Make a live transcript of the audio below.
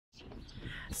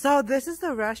So this is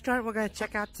the restaurant we're going to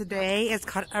check out today. It's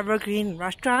called Evergreen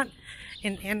Restaurant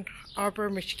in Ann Arbor,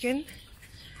 Michigan.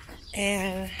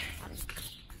 And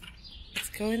let's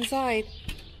go inside.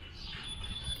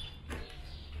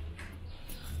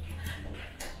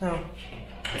 Oh.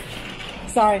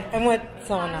 Sorry, I'm with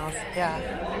someone else. Yeah.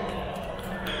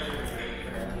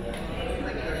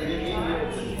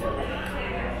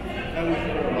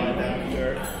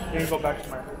 You're gonna go back to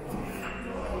my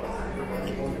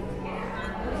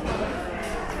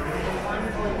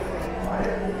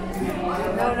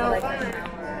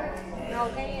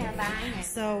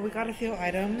So we got a few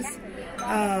items.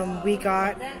 We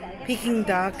got Peking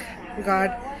duck, we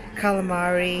got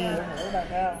calamari,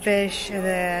 fish, and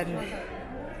then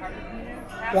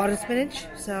water spinach.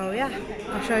 So yeah,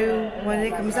 I'll show you when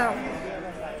it comes out.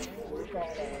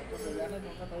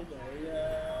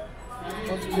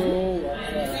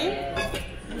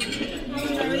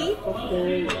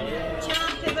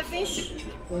 Chopped pepper fish.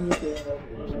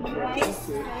 This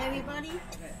for everybody.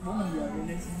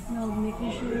 No,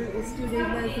 making sure it's too big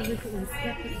like it will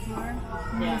step the car.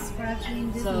 No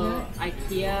scratching. So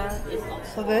IKEA is also.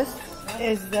 So this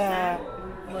is the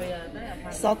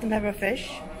salt and pepper fish,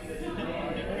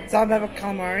 salt and pepper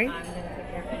calamari.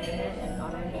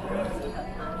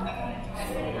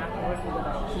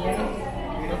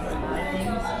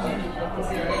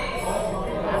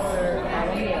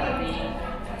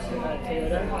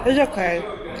 It's okay.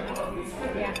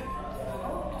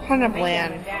 Kind of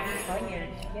bland.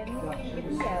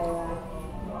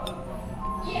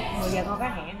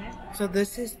 So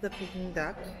this is the Peking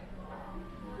duck.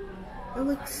 It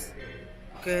looks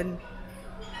good.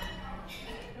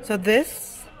 So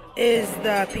this is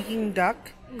the Peking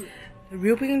duck. The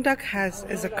real Peking duck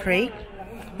is a crepe,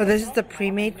 but this is the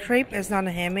pre-made crepe. It's not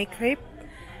a handmade crepe.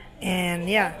 And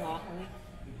yeah,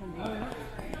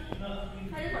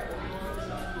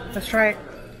 let's try it.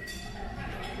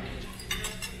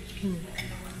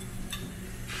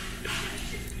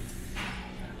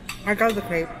 I got the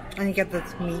crepe. I didn't get the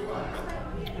meat.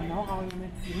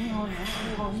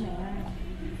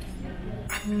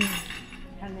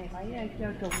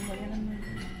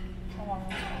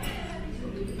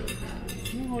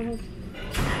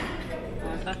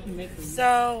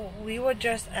 So we were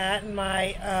just at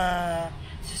my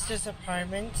sister's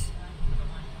apartment,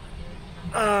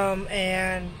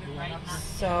 and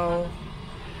so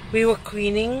we were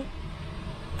cleaning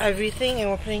everything and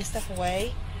we're putting stuff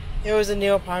away. It was a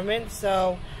new apartment,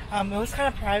 so it was kind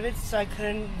of private, so I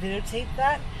couldn't videotape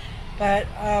that. But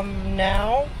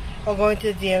now we're going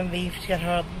to the DMV to get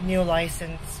her new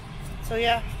license. So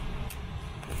yeah.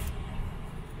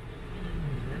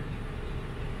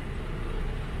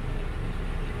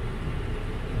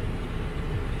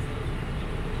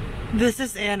 This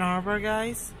is Ann Arbor,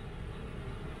 guys.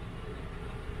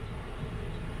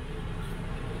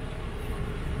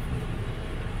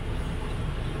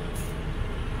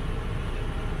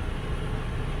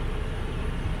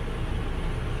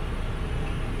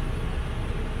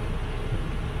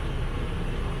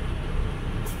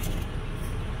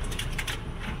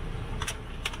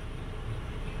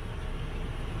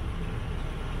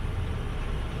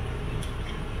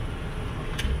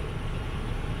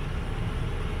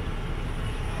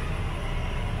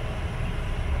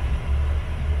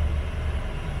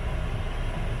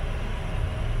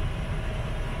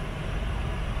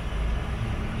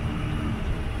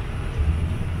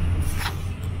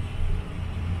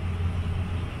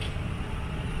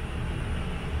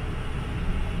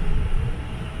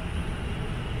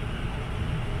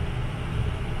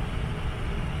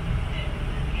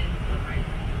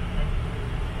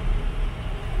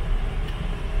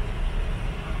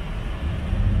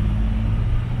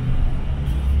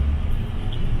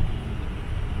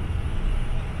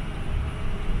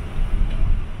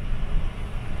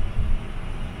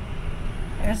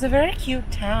 It's a very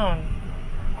cute town.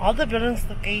 All the buildings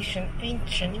look ancient.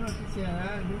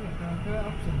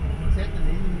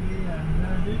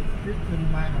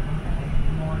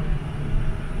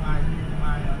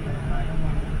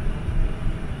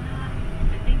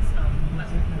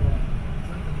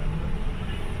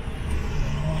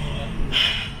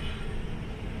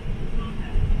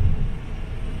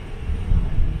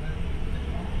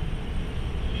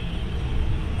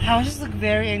 Houses look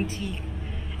very antique.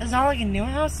 It's not like a new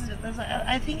house.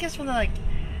 I think it's from the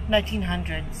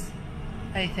 1900s.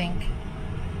 I think.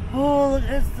 Oh, look,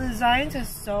 its designs are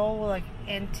so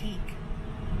antique.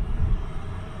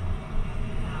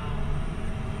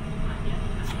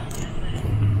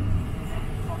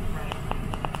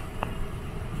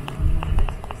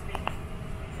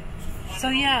 So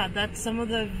yeah, that's some of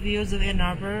the views of Ann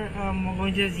Arbor. We're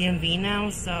going to the DMV now,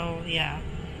 so yeah.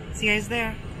 See you guys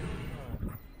there.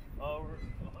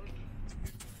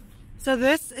 So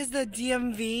this is the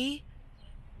DMV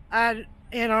at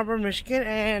Ann Arbor, Michigan,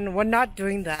 and we're not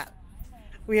doing that.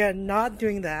 We are not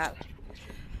doing that.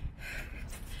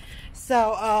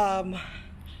 So,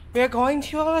 we're going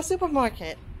to a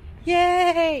supermarket.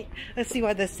 Yay! Let's see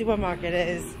what the supermarket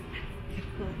is.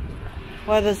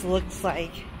 What this looks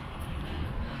like.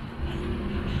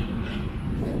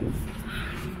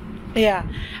 Yeah,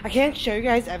 I can't show you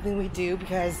guys everything we do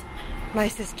because my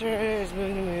sister is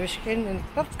moving to Michigan and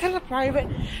that's kind of private.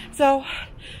 So,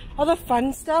 all the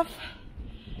fun stuff.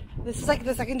 This is like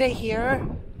the second day here.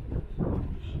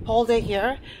 Whole day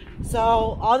here. So,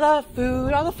 all the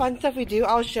food, all the fun stuff we do,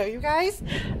 I'll show you guys.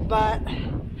 But,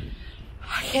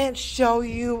 I can't show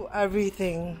you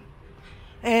everything.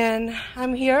 And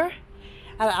I'm here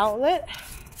at an outlet.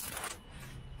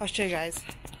 I'll show you guys.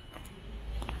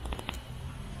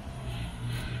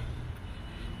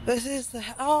 This is the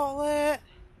outlet.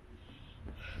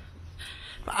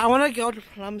 But I want to go to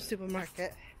Plum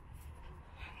supermarket.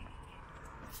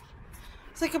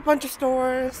 It's like a bunch of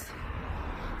stores,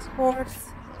 sports,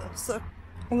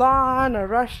 salon, a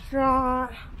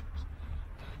restaurant.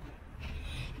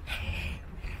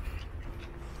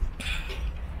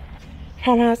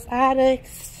 Homeless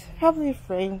addicts, probably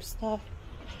frame stuff.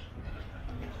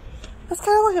 It's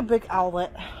kind of like a big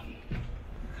outlet,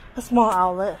 a small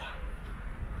outlet.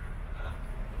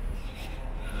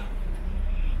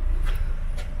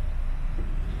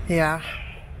 Yeah.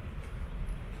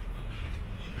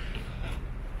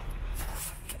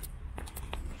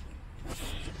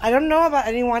 I don't know about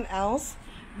anyone else,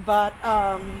 but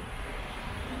how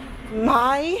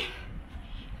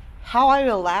I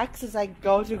relax is I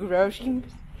go to the grocery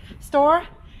store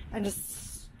and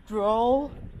just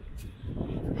stroll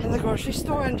in the grocery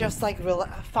store and just like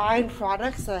find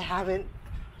products that I haven't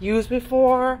used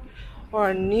before or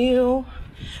are new,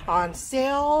 on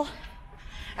sale,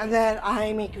 and then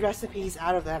I make recipes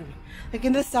out of them. Like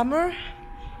in the summer,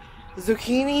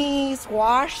 zucchini,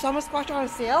 squash, summer squash are on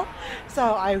sale.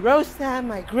 So I roast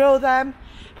them, I grill them,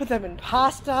 put them in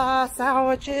pasta,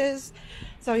 sandwiches.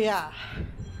 So yeah,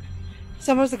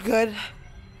 summer's a good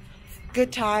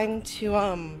time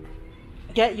to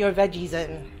get your veggies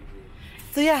in.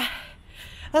 So yeah,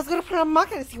 let's go to Plum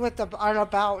Market and see what they are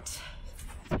about.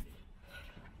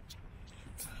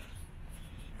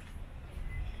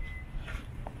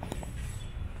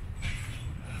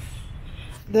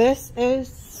 This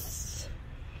is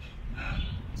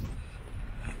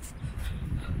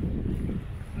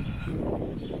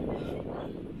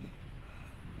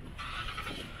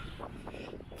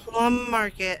Plum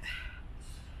Market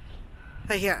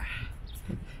right here.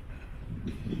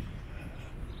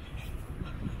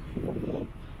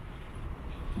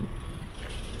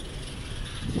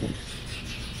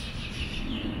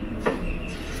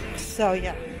 So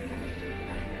yeah.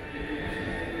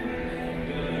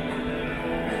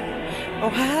 Oh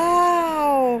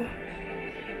wow!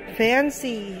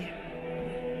 Fancy.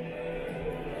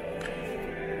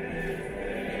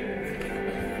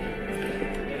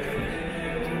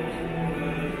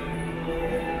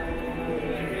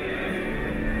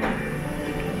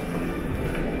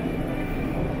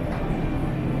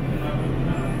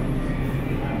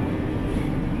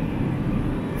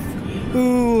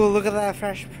 Ooh, look at that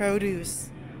fresh produce.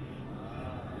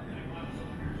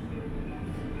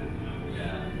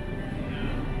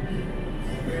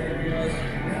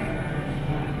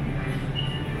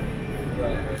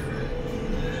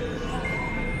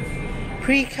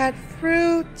 Pre-cut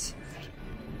fruit.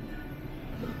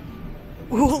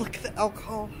 Ooh, look at the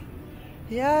alcohol.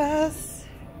 Yes.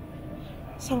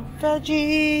 Some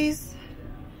veggies.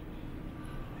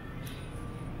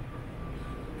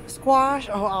 Squash.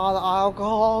 Oh, all the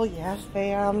alcohol. Yes,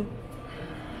 fam.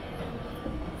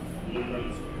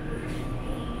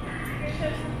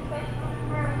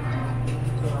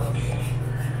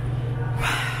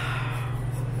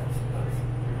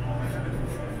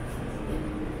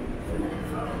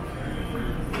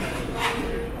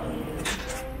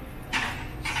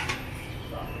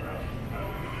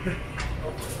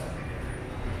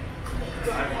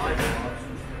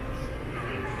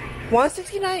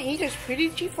 $1.69 each is pretty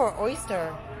cheap for an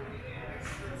oyster.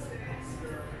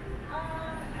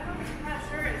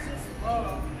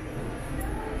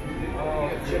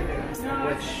 Chicken,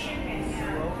 which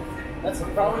that's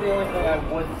probably the only thing I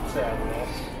would say I would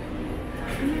ask.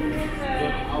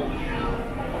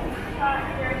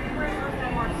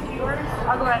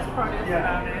 I'll go ask produce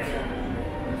about it.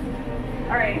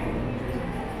 Alright.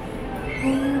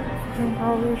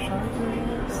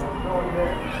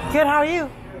 Good, how are you?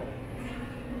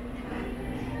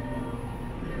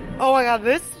 Oh my god,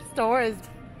 this store is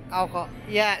alcohol.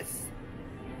 Yes.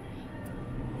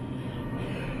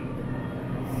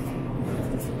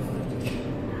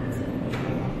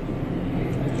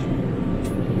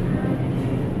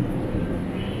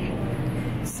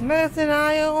 Smith and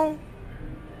Isle.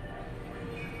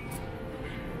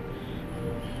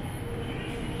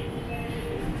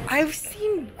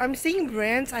 I'm seeing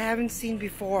brands I haven't seen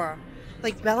before.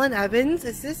 Like Bell & Evans.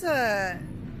 Is this an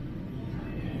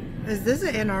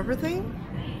Ann Arbor thing?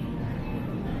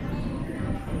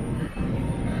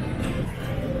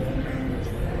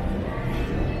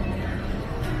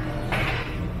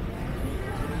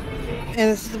 And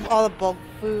this is all the bulk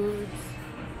foods.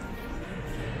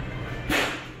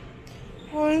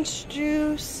 Orange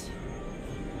juice.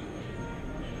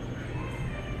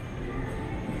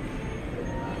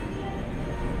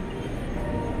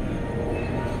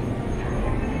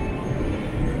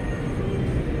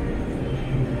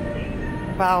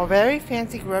 Wow, very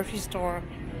fancy grocery store.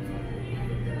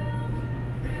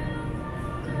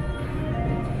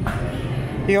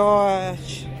 Your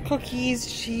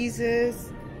cookies,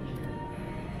 cheeses,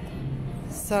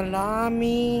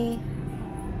 salami,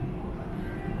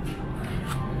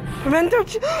 pimento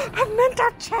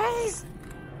cheese.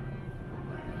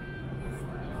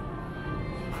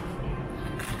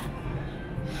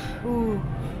 Ooh.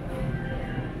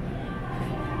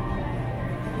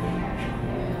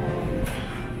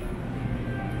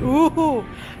 Ooh,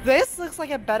 this looks like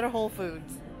a better Whole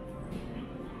Foods.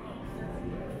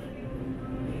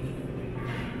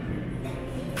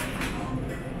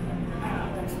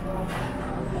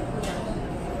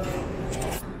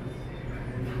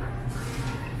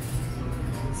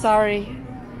 Sorry.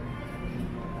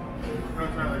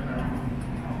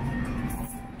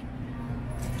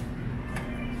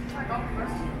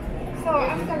 So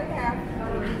I'm gonna have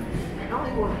I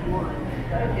only want one,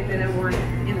 and then I want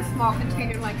in a small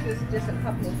container like this, just a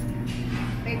couple of,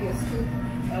 maybe a scoop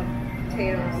of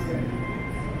potatoes.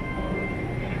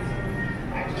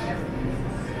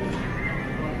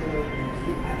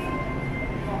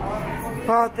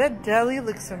 Wow, that deli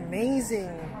looks amazing.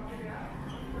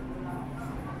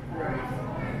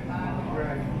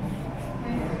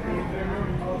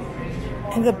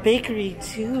 And the bakery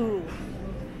too.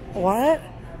 What?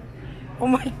 Oh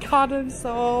my god, I'm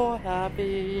so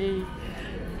happy.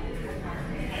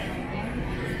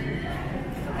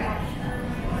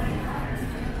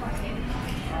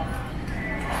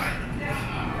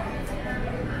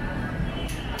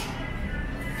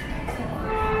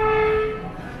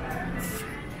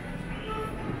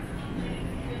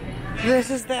 This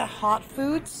is their hot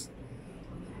foods.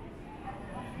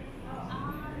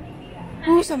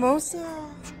 Ooh, samosa.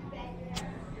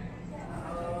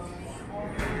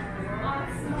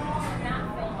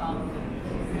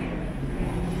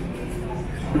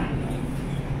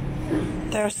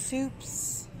 Their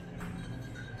soups.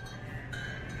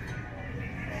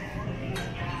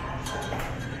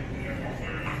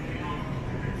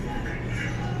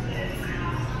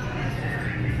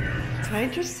 Can I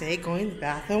just say, going to the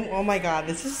bathroom? Oh my god,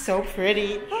 this is so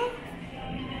pretty.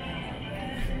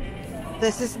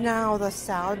 This is now the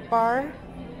salad bar.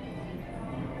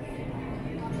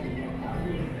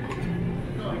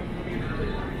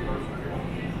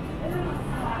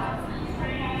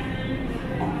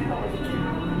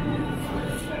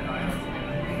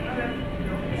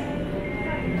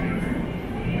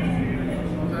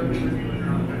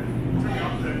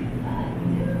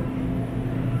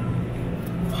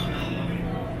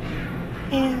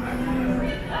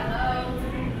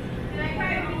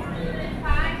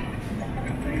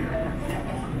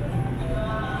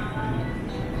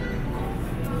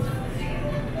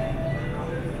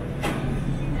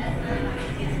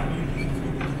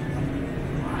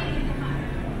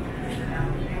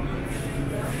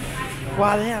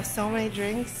 Wow, they have so many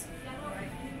drinks.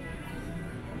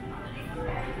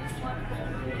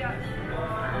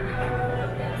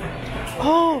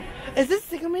 Oh, is this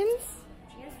Sigelman's?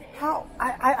 How?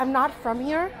 I'm not from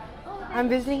here. I'm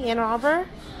visiting Ann Arbor,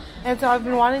 and so I've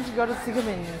been wanting to go to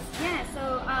Sigelman's. Yeah,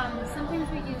 so sometimes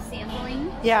we do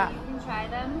sampling. Yeah. So you can try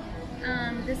them.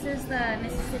 This is the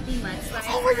Mississippi mudslide.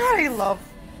 Oh my god, I love.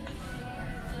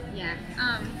 Yeah.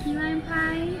 Key lime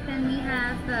pie. Then we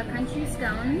have the country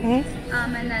scone.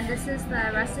 And then this is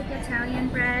the rustic Italian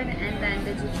bread, and then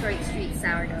the Detroit street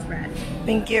sourdough bread.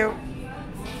 Thank you.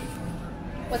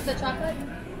 What's the chocolate?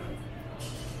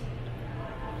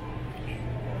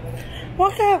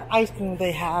 What kind of ice cream do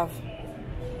they have?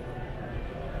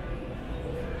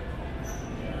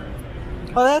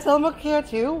 Oh, they have soy milk here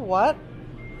too? What?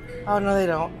 Oh, no, they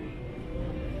don't.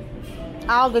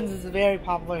 Alden's is very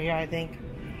popular here, I think.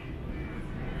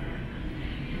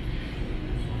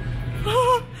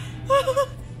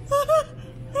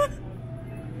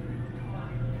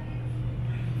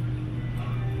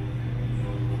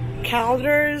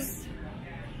 Calder's,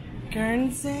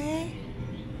 Guernsey,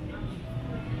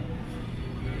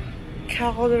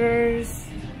 Calder's,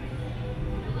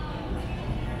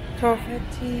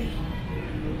 Torfetti.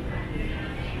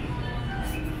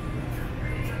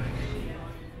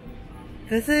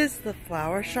 This is the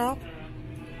flower shop,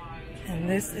 and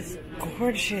this is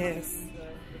gorgeous.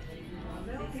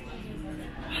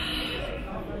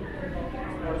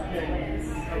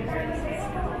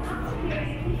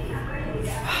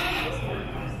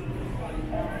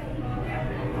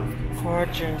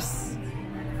 Gorgeous.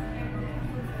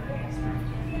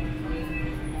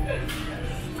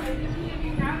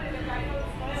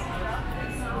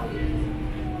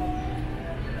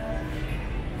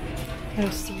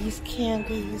 There's these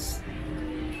candies.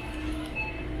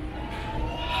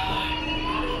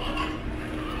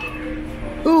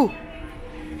 Ooh!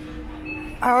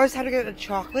 I always have to get a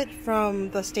chocolate from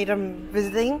the state I'm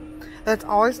visiting. That's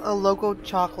always a local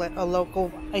chocolate, a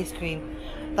local ice cream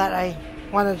that I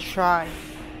want to try.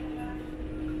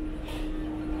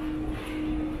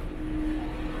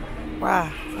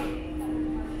 Wow.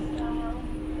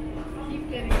 Keep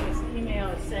getting this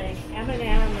email saying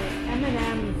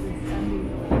M&M's is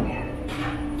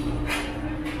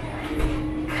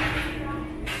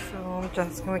So I'm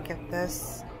just gonna get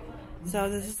this. So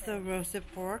this is the roasted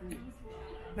pork,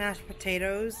 mashed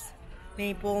potatoes,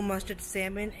 maple mustard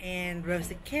salmon, and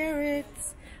roasted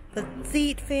carrots. Let's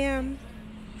eat, fam.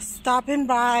 Stopping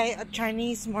by a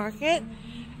Chinese market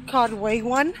called Wei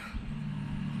One.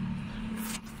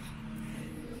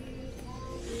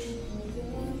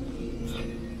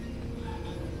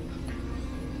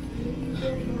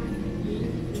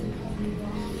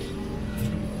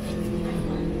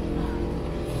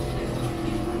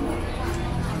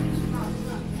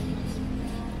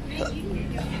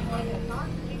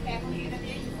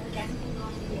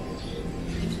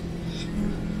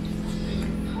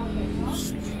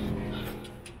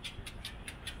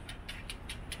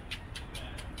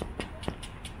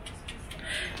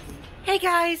 Hey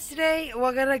guys, today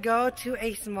we're gonna go to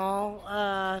a small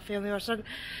family restaurant,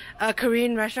 a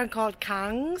Korean restaurant called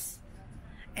Kang's,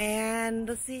 and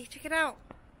let's see, check it out.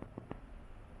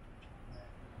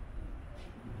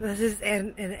 This is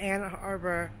in Ann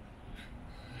Arbor.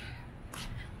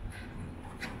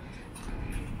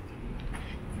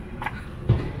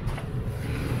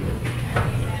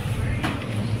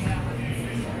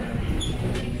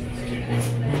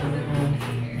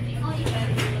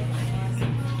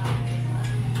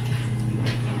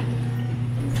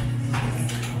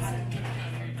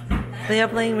 They are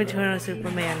playing Return of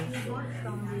Superman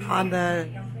on the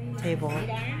table. This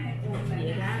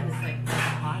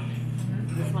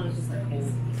one is just like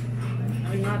cold. I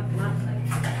mean, not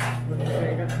like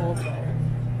very cold,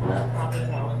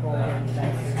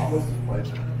 but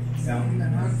I'm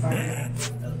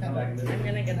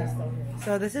gonna get this though.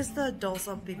 So this is the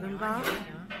Dolsa bibimbap,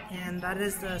 and that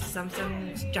is the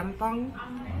Samsung's jampong.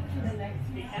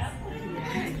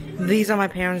 These are my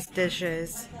parents'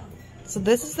 dishes. So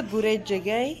this is the budae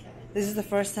jjigae. This is the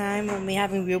first time of me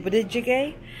having real budae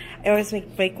jjigae. I always make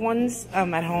fake ones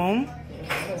at home.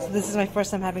 So this is my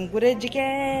first time having budae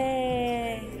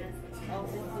jjigae.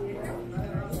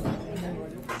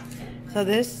 So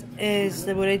this is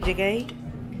the budae jjigae.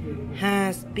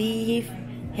 Has beef,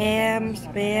 ham,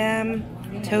 spam,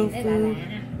 tofu,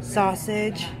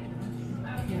 sausage,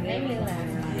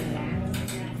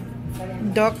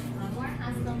 duck.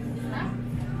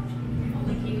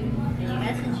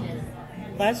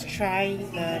 Let's try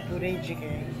the budae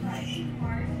jjigae.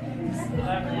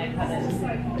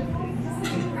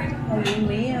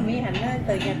 Mỹ Hạnh ơi,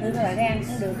 từ nhà tôi là đang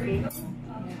cũng được đi.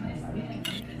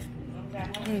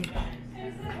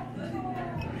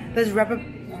 There's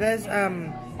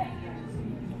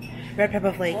red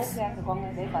pepper flakes. You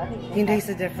can taste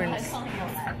the difference.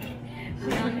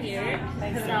 Down here.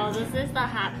 So this is the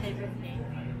hot pepper flake.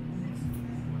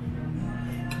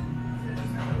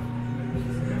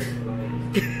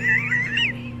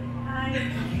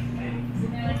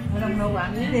 Không đâu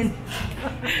bạn nghĩ đi.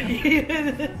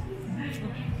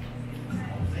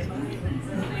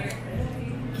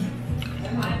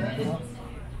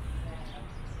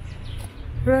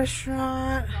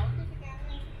 Restaurant.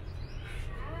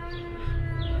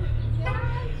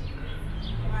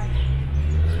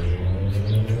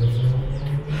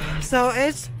 So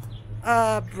it's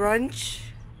a brunch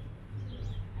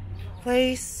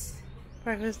place.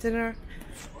 Breakfast, dinner.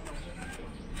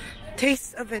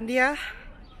 Taste of India.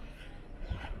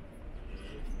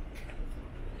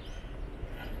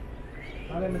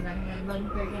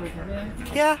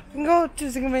 Yeah, we can go to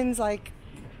Zingerman's like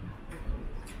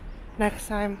next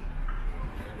time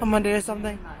on Monday or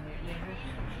something.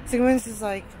 Zingerman's is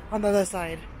like on the other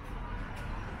side.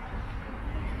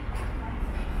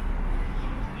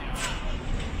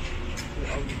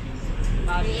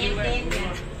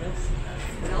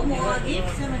 No more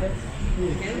gifts.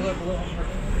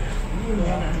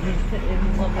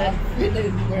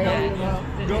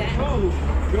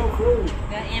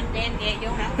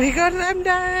 We got them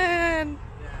done.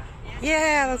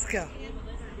 Yeah, let's go.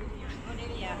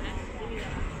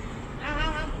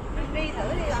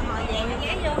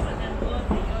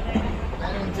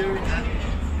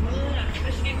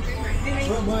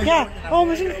 Yeah. Oh,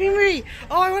 Mission Creamery.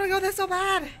 Oh, I want to go there so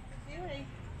bad.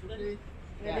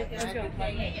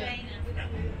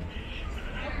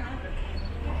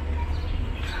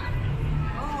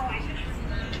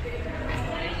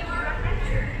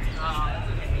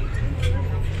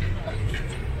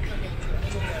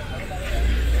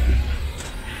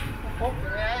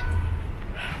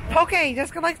 Poke,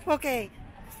 Jessica likes poke. Yeah,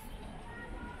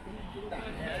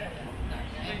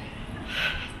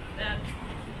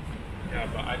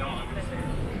 but I don't understand.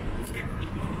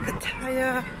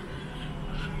 Attire.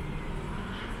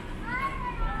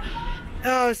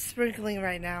 Oh, it's sprinkling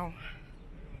right now.